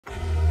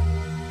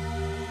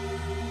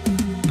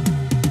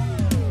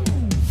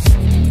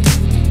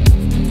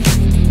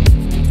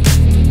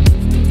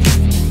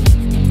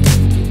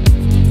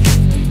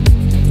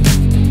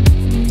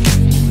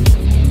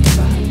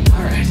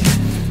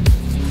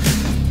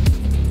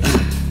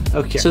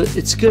Okay, so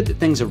it's good that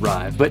things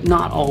arrive, but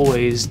not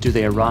always do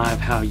they arrive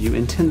how you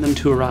intend them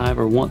to arrive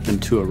or want them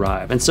to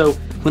arrive. And so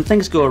when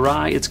things go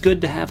awry, it's good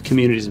to have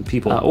communities and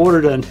people. I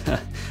ordered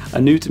a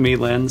new to me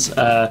lens,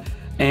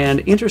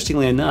 and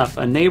interestingly enough,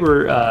 a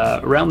neighbor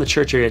around the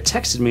church area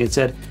texted me and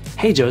said,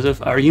 "Hey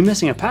Joseph, are you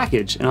missing a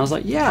package?" And I was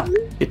like, "Yeah."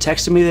 It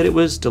texted me that it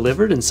was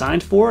delivered and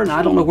signed for, and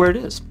I don't know where it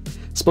is.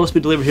 It's supposed to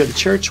be delivered here at the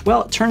church.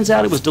 Well, it turns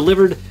out it was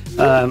delivered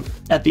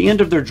at the end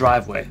of their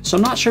driveway. So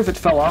I'm not sure if it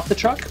fell off the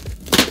truck,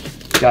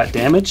 got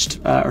damaged,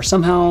 or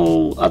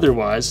somehow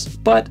otherwise,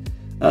 but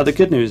the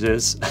good news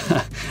is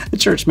the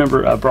church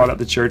member brought up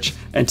the church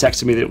and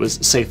texted me that it was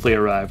safely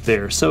arrived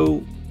there.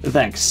 So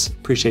thanks,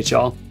 appreciate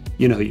y'all.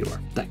 You know who you are.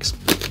 Thanks.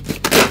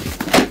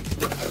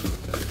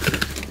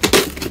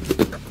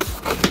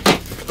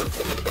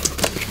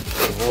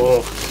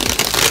 Whoa.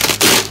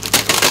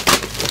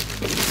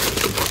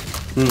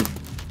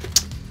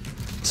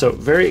 So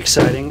very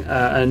exciting,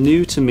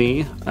 new to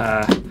me,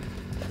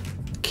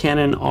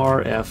 Canon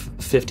RF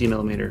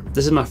 50mm.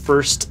 This is my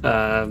first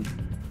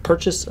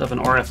purchase of an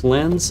RF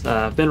lens.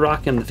 I've been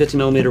rocking the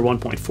 50mm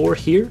 1.4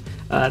 here.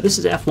 This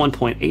is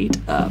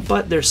f1.8,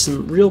 but there's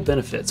some real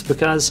benefits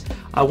because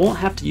I won't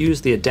have to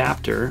use the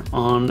adapter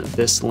on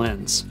this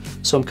lens.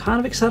 So I'm kind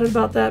of excited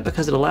about that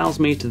because it allows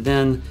me to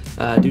then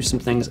do some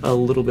things a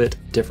little bit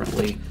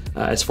differently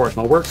as far as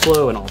my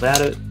workflow and all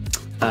that.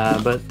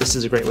 But this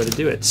is a great way to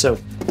do it. So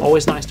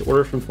always nice to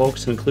order from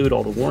folks to include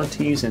all the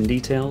warranties and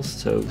details.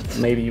 So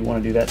maybe you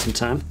want to do that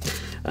sometime.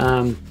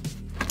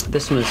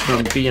 This one is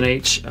from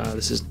B&H.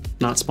 This is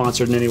not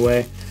sponsored in any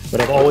way,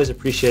 but I've always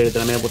appreciated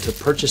that I'm able to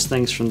purchase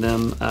things from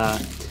them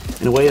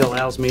in a way that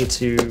allows me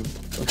to,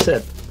 like I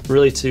said,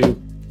 really to,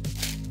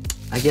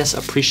 I guess,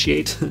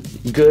 appreciate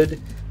good,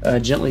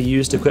 gently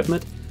used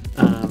equipment.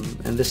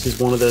 And this is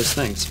one of those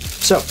things.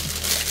 So,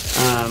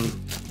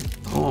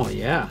 oh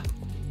yeah.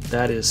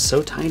 That is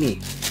so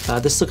tiny.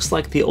 This looks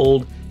like the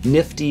old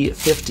Nifty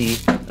 50,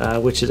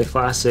 which is a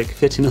classic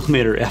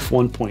 50mm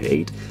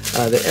f1.8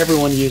 that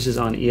everyone uses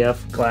on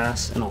EF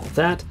glass and all of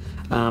that.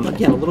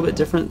 Again, a little bit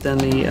different than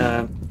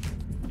the,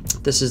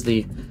 this is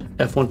the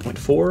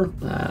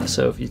f1.4.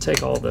 So if you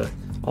take all the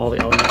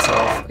elements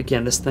off,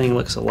 again, this thing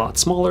looks a lot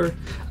smaller.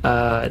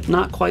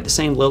 Not quite the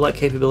same low light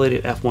capability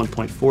at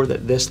f1.4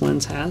 that this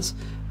lens has,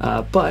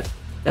 but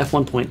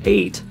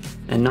f1.8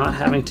 and not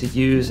having to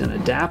use an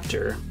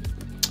adapter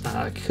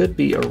could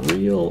be a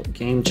real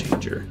game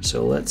changer.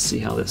 So let's see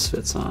how this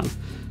fits on.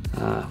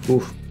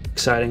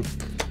 Exciting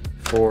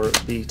for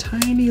the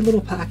tiny little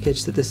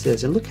package that this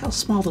is. And look how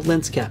small the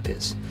lens cap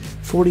is,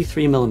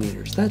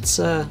 43mm.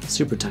 That's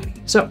super tiny.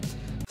 So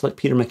it's like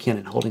Peter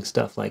McKinnon holding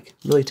stuff like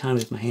really tiny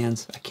with my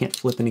hands. I can't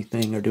flip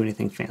anything or do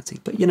anything fancy,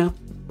 but you know,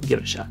 we'll give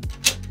it a shot.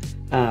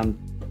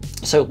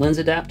 So lens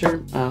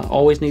adapter,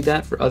 always need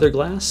that for other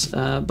glass,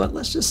 but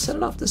let's just set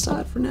it off to the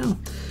side for now.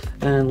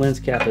 And lens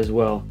cap as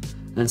well.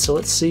 And so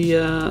let's see,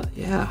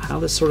 yeah, how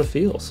this sort of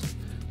feels.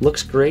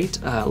 Looks great.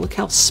 Look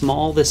how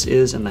small this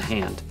is in the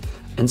hand.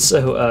 And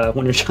so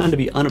when you're trying to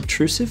be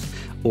unobtrusive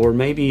or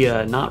maybe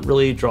not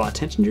really draw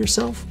attention to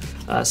yourself,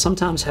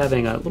 sometimes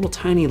having a little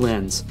tiny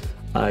lens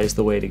is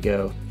the way to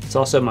go. It's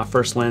also my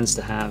first lens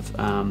to have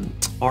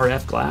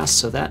RF glass,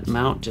 so that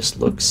mount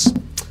just looks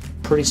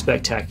pretty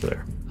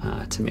spectacular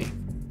to me.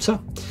 So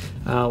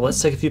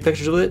let's take a few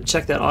pictures with it,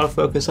 check that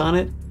autofocus on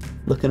it,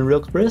 looking real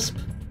crisp.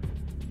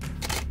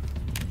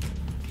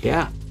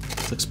 Yeah,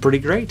 looks pretty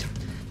great.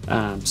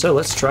 So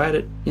let's try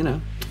it, you know,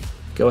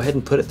 go ahead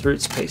and put it through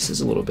its paces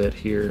a little bit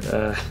here.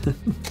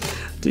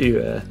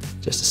 Do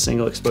just a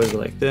single exposure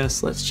like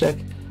this. Let's check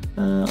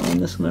on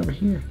this one over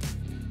here.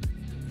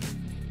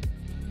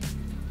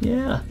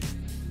 Yeah,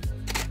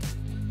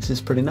 this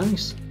is pretty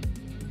nice.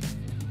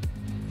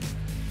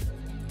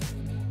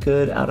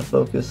 Good out of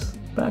focus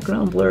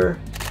background blur.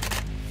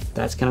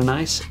 That's kind of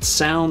nice. It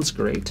sounds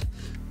great.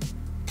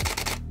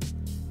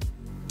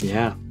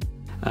 Yeah.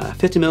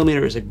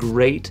 50mm is a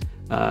great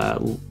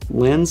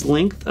lens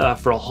length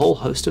for a whole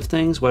host of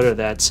things, whether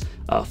that's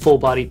full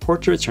body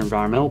portraits or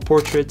environmental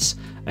portraits.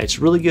 It's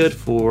really good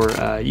for,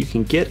 you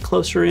can get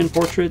closer in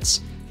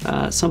portraits.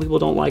 Some people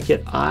don't like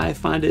it. I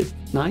find it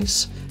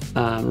nice.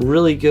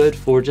 Really good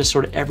for just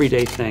sort of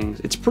everyday things.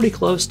 It's pretty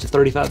close to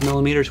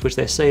 35mm, which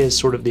they say is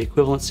sort of the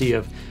equivalency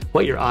of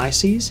what your eye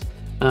sees.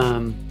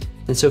 And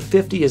so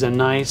 50 is a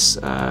nice,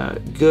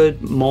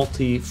 good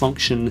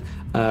multi-function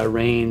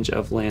range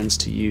of lens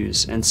to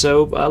use. And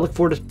so I look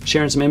forward to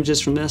sharing some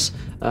images from this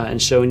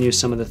and showing you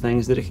some of the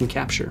things that it can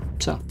capture.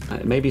 So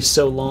it may be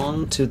so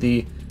long to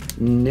the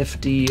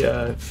Nifty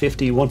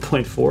 50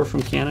 1.4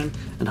 from Canon,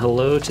 and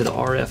hello to the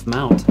RF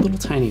mount. Little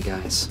tiny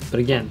guys. But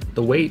again,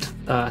 the weight,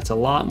 it's a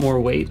lot more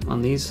weight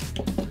on these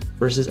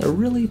versus a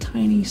really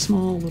tiny,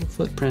 small little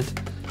footprint.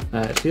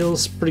 It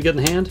feels pretty good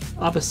in the hand.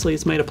 Obviously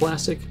it's made of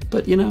plastic,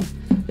 but you know,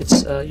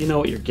 it's you know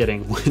what you're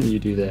getting when you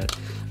do that.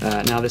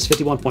 Now this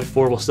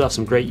 51.4 will still have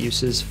some great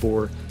uses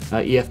for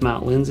EF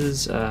mount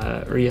lenses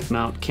or EF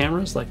mount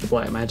cameras like the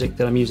Blackmagic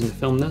that I'm using to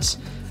film this.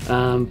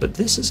 But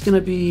this is going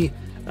to be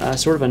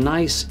sort of a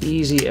nice,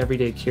 easy,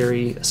 everyday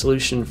carry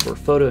solution for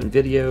photo and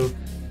video.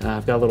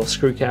 I've got a little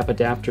screw cap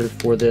adapter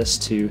for this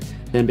to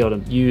then be able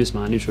to use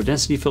my neutral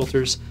density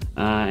filters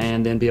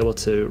and then be able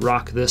to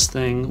rock this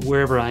thing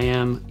wherever I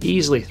am,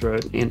 easily throw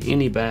it in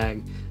any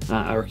bag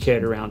or carry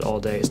it around all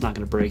day. It's not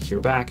going to break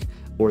your back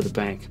or the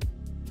bank.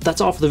 That's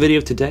all for the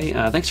video today.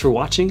 Thanks for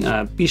watching.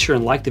 Be sure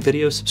and like the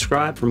video,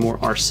 subscribe for more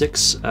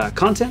R6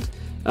 content.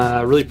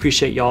 Really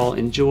appreciate y'all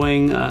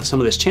enjoying some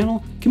of this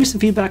channel. Give me some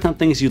feedback on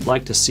things you'd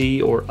like to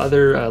see or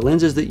other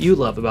lenses that you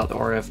love about the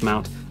RF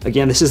mount.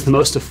 Again, this is the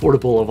most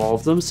affordable of all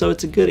of them, so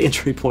it's a good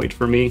entry point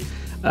for me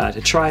to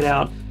try it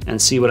out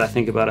and see what I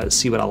think about it,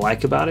 see what I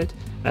like about it,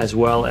 as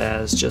well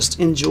as just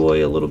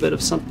enjoy a little bit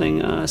of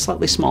something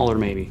slightly smaller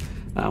maybe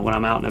when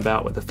I'm out and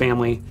about with the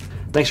family.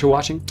 Thanks for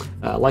watching.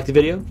 Like the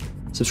video,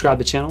 subscribe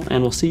to the channel,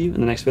 and we'll see you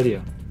in the next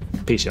video.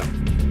 Peace,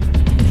 y'all.